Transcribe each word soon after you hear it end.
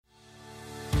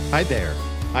Hi there.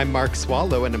 I'm Mark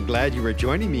Swallow, and I'm glad you are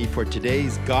joining me for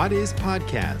today's God Is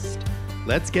podcast.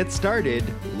 Let's get started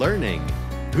learning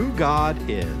who God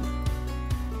is.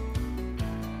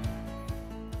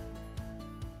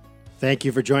 Thank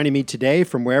you for joining me today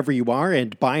from wherever you are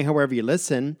and by however you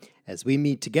listen as we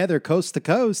meet together coast to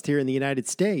coast here in the United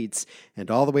States and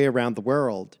all the way around the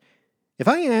world. If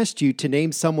I asked you to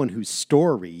name someone whose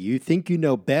story you think you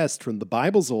know best from the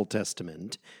Bible's Old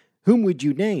Testament, whom would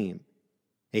you name?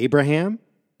 Abraham?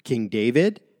 King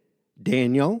David?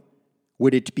 Daniel?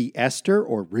 Would it be Esther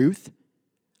or Ruth?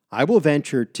 I will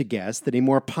venture to guess that a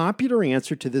more popular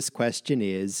answer to this question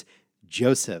is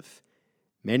Joseph.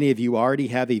 Many of you already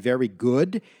have a very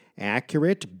good,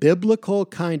 accurate, biblical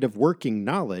kind of working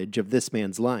knowledge of this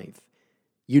man's life.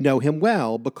 You know him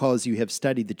well because you have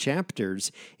studied the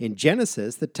chapters in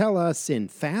Genesis that tell us in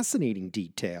fascinating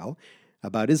detail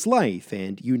about his life,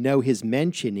 and you know his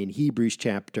mention in Hebrews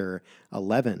chapter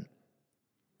 11.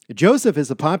 Joseph is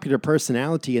a popular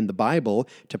personality in the Bible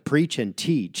to preach and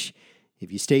teach.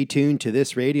 If you stay tuned to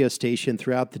this radio station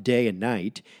throughout the day and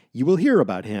night, you will hear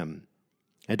about him.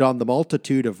 And on the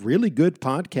multitude of really good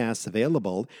podcasts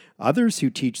available, others who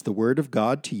teach the Word of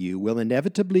God to you will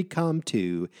inevitably come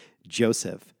to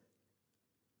Joseph.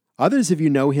 Others of you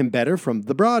know him better from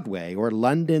the Broadway or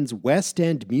London's West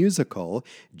End musical,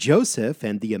 Joseph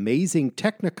and the Amazing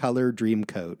Technicolor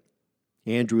Dreamcoat.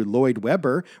 Andrew Lloyd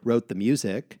Webber wrote the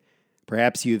music.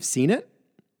 Perhaps you've seen it?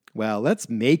 Well, let's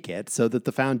make it so that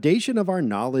the foundation of our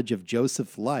knowledge of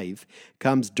Joseph's life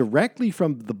comes directly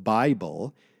from the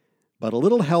Bible, but a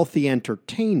little healthy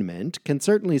entertainment can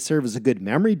certainly serve as a good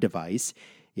memory device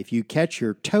if you catch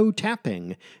your toe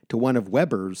tapping to one of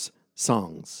Webber's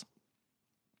songs.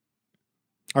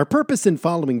 Our purpose in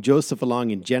following Joseph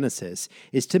along in Genesis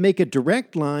is to make a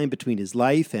direct line between his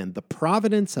life and the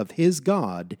providence of his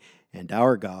God and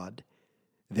our God.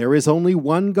 There is only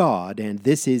one God, and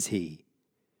this is He.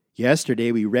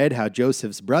 Yesterday we read how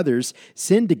Joseph's brothers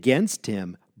sinned against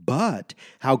him, but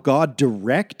how God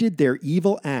directed their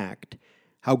evil act,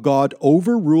 how God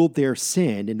overruled their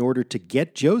sin in order to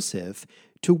get Joseph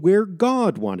to where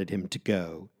God wanted him to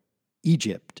go,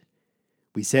 Egypt.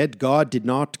 We said God did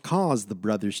not cause the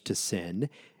brothers to sin.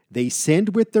 They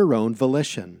sinned with their own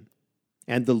volition.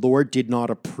 And the Lord did not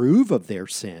approve of their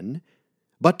sin,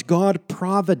 but God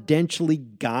providentially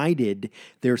guided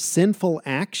their sinful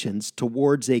actions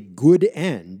towards a good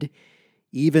end,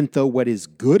 even though what is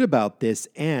good about this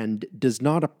end does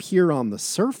not appear on the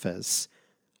surface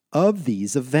of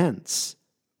these events.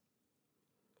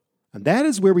 And that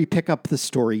is where we pick up the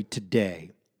story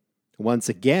today. Once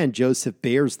again, Joseph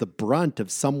bears the brunt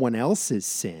of someone else's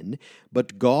sin,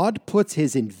 but God puts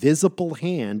his invisible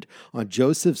hand on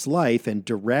Joseph's life and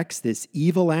directs this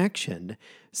evil action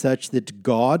such that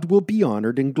God will be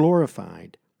honored and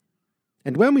glorified.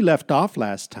 And when we left off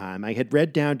last time, I had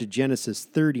read down to Genesis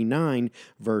 39,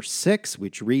 verse 6,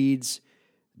 which reads,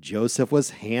 Joseph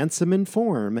was handsome in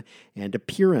form and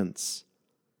appearance.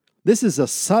 This is a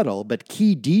subtle but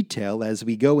key detail as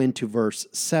we go into verse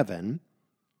 7.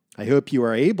 I hope you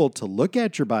are able to look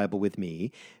at your Bible with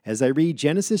me as I read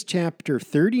Genesis chapter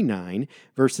 39,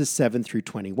 verses 7 through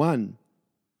 21.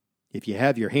 If you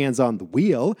have your hands on the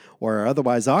wheel or are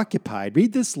otherwise occupied,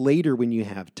 read this later when you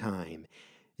have time.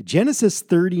 Genesis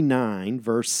 39,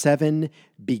 verse 7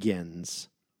 begins.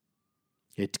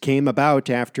 It came about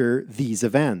after these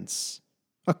events.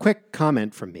 A quick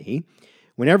comment from me.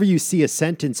 Whenever you see a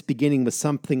sentence beginning with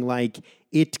something like,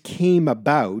 it came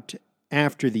about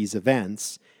after these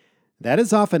events, that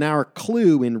is often our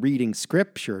clue in reading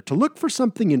Scripture to look for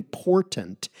something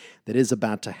important that is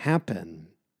about to happen.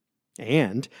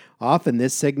 And often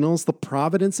this signals the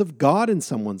providence of God in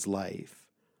someone's life,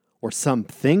 or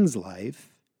something's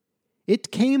life.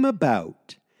 It came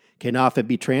about can often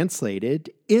be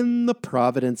translated in the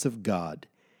providence of God.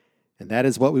 And that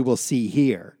is what we will see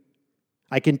here.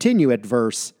 I continue at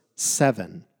verse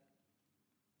 7.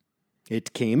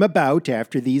 It came about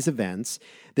after these events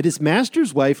that his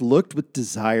master's wife looked with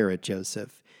desire at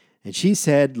Joseph, and she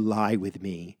said, Lie with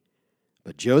me.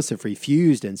 But Joseph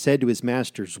refused and said to his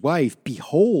master's wife,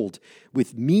 Behold,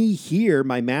 with me here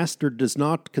my master does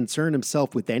not concern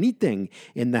himself with anything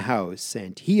in the house,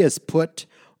 and he has put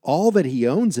all that he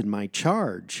owns in my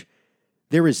charge.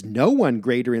 There is no one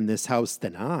greater in this house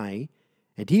than I,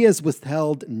 and he has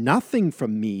withheld nothing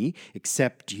from me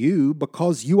except you,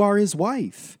 because you are his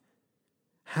wife.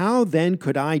 How then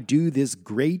could I do this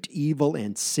great evil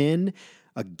and sin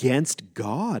against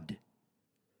God?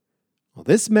 Well,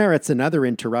 this merits another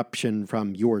interruption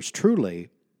from yours truly.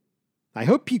 I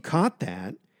hope you caught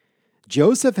that.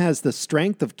 Joseph has the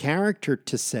strength of character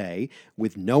to say,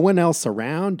 with no one else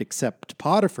around except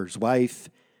Potiphar's wife,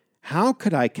 "How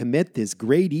could I commit this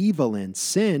great evil and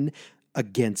sin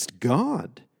against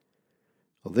God?"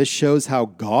 Well, this shows how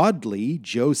godly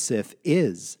Joseph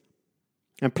is.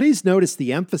 And please notice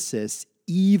the emphasis,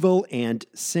 evil and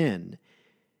sin.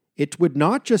 It would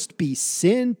not just be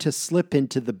sin to slip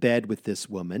into the bed with this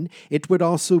woman, it would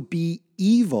also be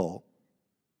evil.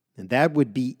 And that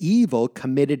would be evil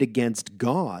committed against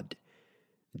God.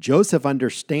 Joseph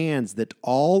understands that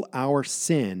all our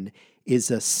sin is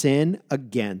a sin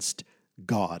against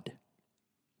God.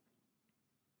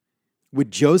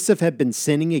 Would Joseph have been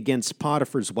sinning against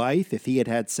Potiphar's wife if he had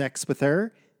had sex with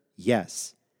her?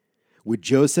 Yes. Would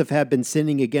Joseph have been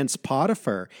sinning against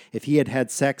Potiphar if he had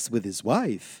had sex with his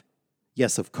wife?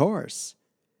 Yes, of course.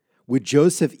 Would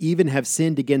Joseph even have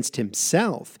sinned against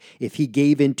himself if he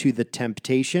gave in to the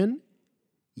temptation?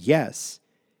 Yes.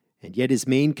 And yet his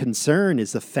main concern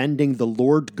is offending the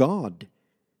Lord God.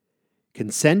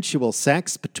 Consensual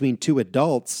sex between two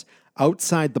adults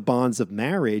outside the bonds of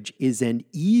marriage is an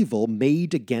evil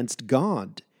made against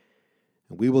God.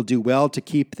 We will do well to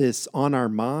keep this on our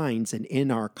minds and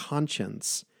in our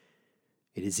conscience.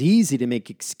 It is easy to make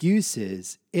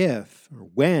excuses if or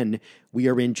when we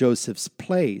are in Joseph's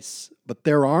place, but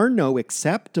there are no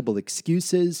acceptable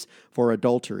excuses for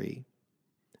adultery.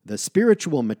 The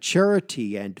spiritual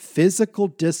maturity and physical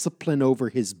discipline over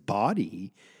his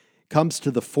body comes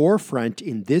to the forefront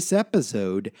in this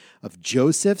episode of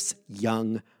Joseph's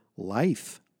young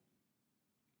life.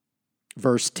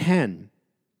 Verse 10.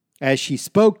 As she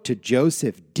spoke to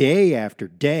Joseph day after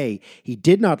day, he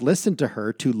did not listen to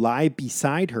her to lie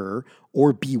beside her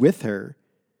or be with her.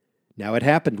 Now it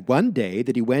happened one day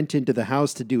that he went into the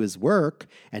house to do his work,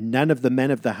 and none of the men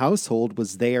of the household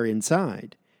was there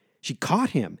inside. She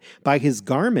caught him by his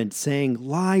garment, saying,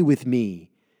 "Lie with me."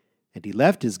 And he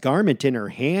left his garment in her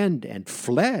hand and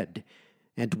fled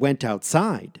and went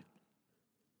outside.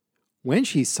 When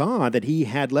she saw that he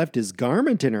had left his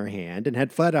garment in her hand and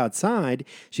had fled outside,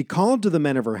 she called to the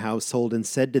men of her household and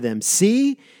said to them,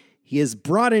 "See, he has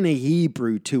brought in a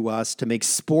Hebrew to us to make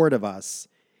sport of us.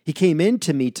 He came in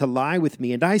to me to lie with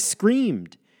me, and I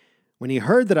screamed. When he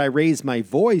heard that I raised my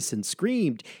voice and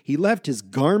screamed, he left his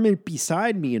garment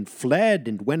beside me and fled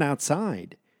and went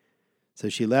outside." So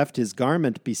she left his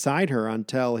garment beside her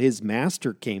until his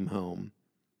master came home.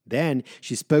 Then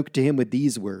she spoke to him with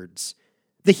these words,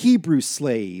 "The Hebrew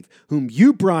slave whom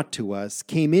you brought to us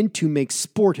came in to make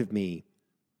sport of me.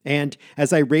 And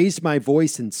as I raised my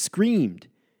voice and screamed,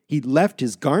 he left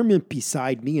his garment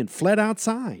beside me and fled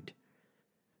outside."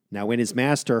 Now when his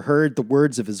master heard the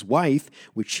words of his wife,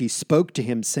 which she spoke to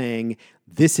him, saying,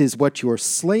 "This is what your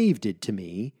slave did to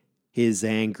me," his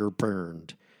anger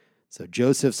burned. So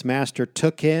Joseph's master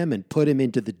took him and put him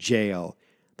into the jail,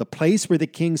 the place where the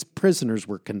king's prisoners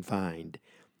were confined.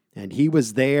 And he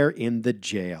was there in the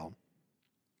jail.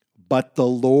 But the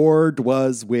Lord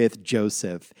was with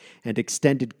Joseph and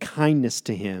extended kindness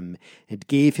to him and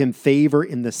gave him favor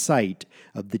in the sight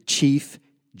of the chief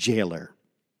jailer.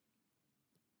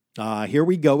 Here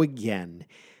we go again.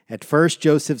 At first,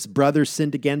 Joseph's brothers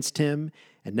sinned against him,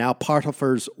 and now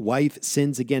Potiphar's wife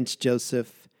sins against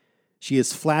Joseph. She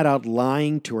is flat out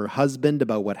lying to her husband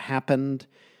about what happened,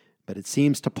 but it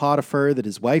seems to Potiphar that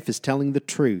his wife is telling the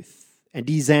truth. And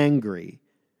he's angry.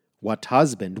 What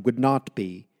husband would not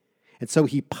be? And so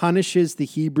he punishes the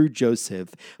Hebrew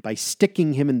Joseph by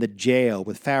sticking him in the jail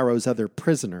with Pharaoh's other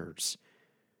prisoners.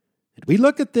 And we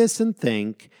look at this and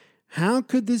think, how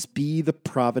could this be the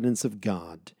providence of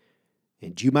God?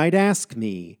 And you might ask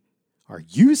me, are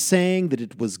you saying that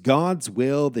it was God's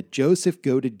will that Joseph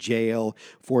go to jail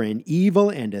for an evil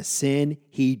and a sin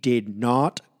he did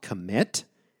not commit?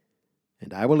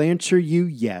 And I will answer you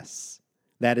yes.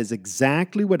 That is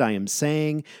exactly what I am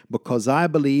saying, because I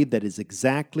believe that is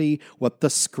exactly what the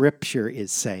Scripture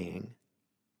is saying.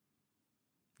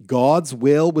 God's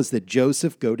will was that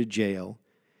Joseph go to jail,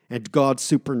 and God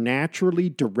supernaturally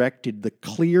directed the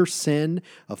clear sin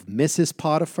of Mrs.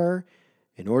 Potiphar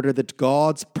in order that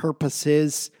God's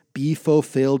purposes be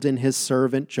fulfilled in his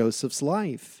servant Joseph's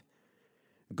life.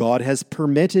 God has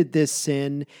permitted this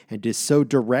sin and is so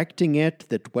directing it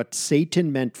that what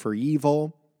Satan meant for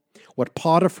evil, what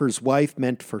Potiphar's wife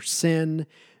meant for sin,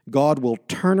 God will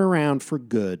turn around for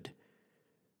good.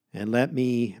 And let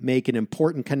me make an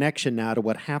important connection now to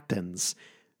what happens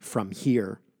from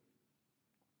here.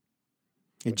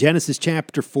 In Genesis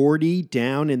chapter 40,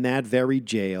 down in that very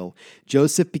jail,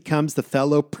 Joseph becomes the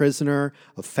fellow prisoner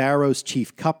of Pharaoh's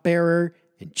chief cupbearer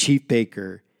and chief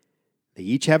baker. They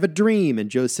each have a dream, and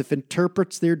Joseph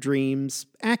interprets their dreams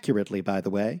accurately, by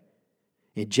the way.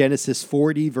 In Genesis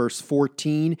 40, verse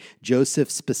 14, Joseph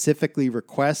specifically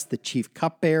requests the chief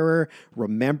cupbearer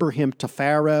remember him to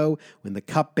Pharaoh when the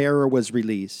cupbearer was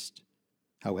released.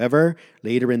 However,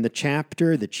 later in the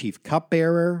chapter, the chief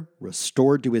cupbearer,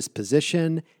 restored to his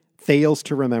position, fails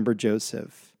to remember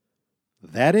Joseph.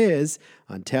 That is,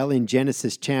 until in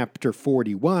Genesis chapter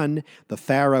 41, the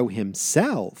Pharaoh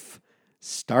himself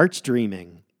starts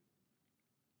dreaming.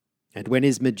 And when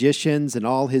his magicians and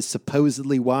all his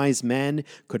supposedly wise men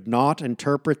could not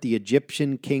interpret the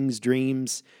Egyptian king's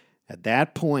dreams, at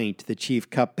that point the chief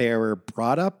cupbearer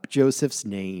brought up Joseph's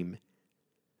name.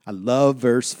 I love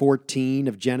verse 14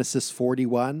 of Genesis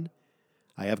 41.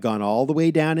 I have gone all the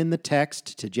way down in the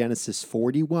text to Genesis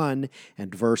 41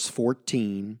 and verse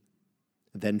 14.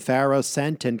 Then Pharaoh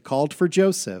sent and called for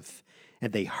Joseph,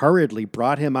 and they hurriedly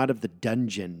brought him out of the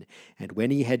dungeon. And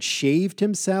when he had shaved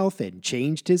himself and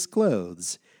changed his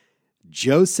clothes,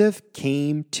 Joseph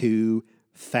came to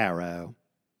Pharaoh.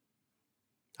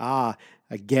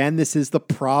 Again, this is the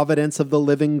providence of the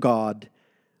living God.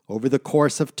 Over the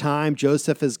course of time,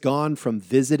 Joseph has gone from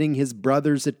visiting his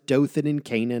brothers at Dothan in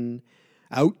Canaan,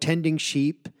 out tending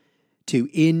sheep, to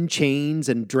in chains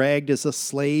and dragged as a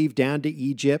slave down to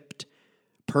Egypt,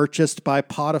 purchased by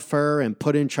Potiphar and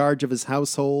put in charge of his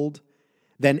household,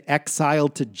 then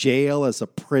exiled to jail as a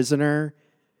prisoner,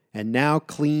 and now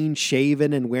clean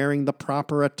shaven and wearing the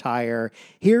proper attire.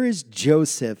 Here is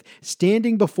Joseph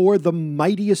standing before the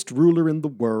mightiest ruler in the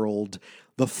world,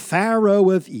 the Pharaoh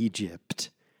of Egypt.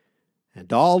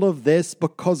 And all of this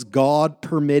because God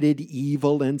permitted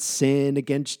evil and sin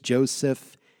against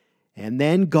Joseph, and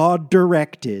then God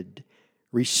directed,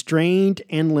 restrained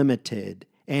and limited,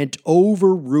 and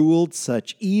overruled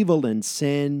such evil and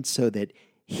sin so that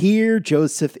here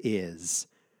Joseph is,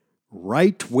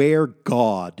 right where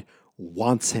God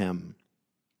wants him.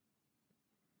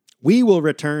 We will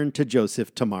return to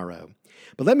Joseph tomorrow,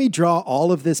 but let me draw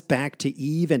all of this back to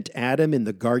Eve and Adam in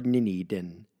the Garden in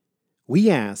Eden. We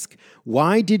ask,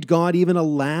 why did God even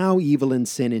allow evil and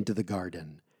sin into the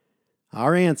garden?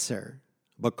 Our answer,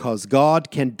 because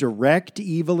God can direct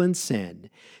evil and sin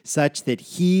such that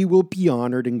he will be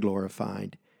honored and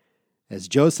glorified. As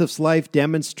Joseph's life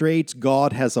demonstrates,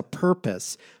 God has a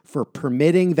purpose for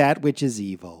permitting that which is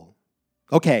evil.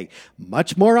 Okay,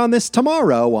 much more on this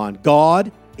tomorrow on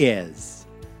God Is.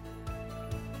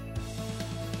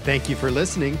 Thank you for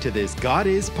listening to this God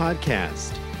Is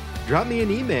podcast. Drop me an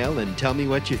email and tell me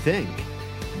what you think.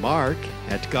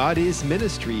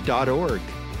 mark@godisministry.org.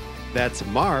 That's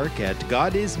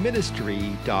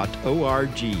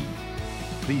mark@godisministry.org.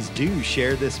 Please do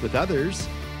share this with others,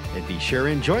 and be sure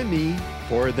and join me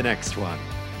for the next one.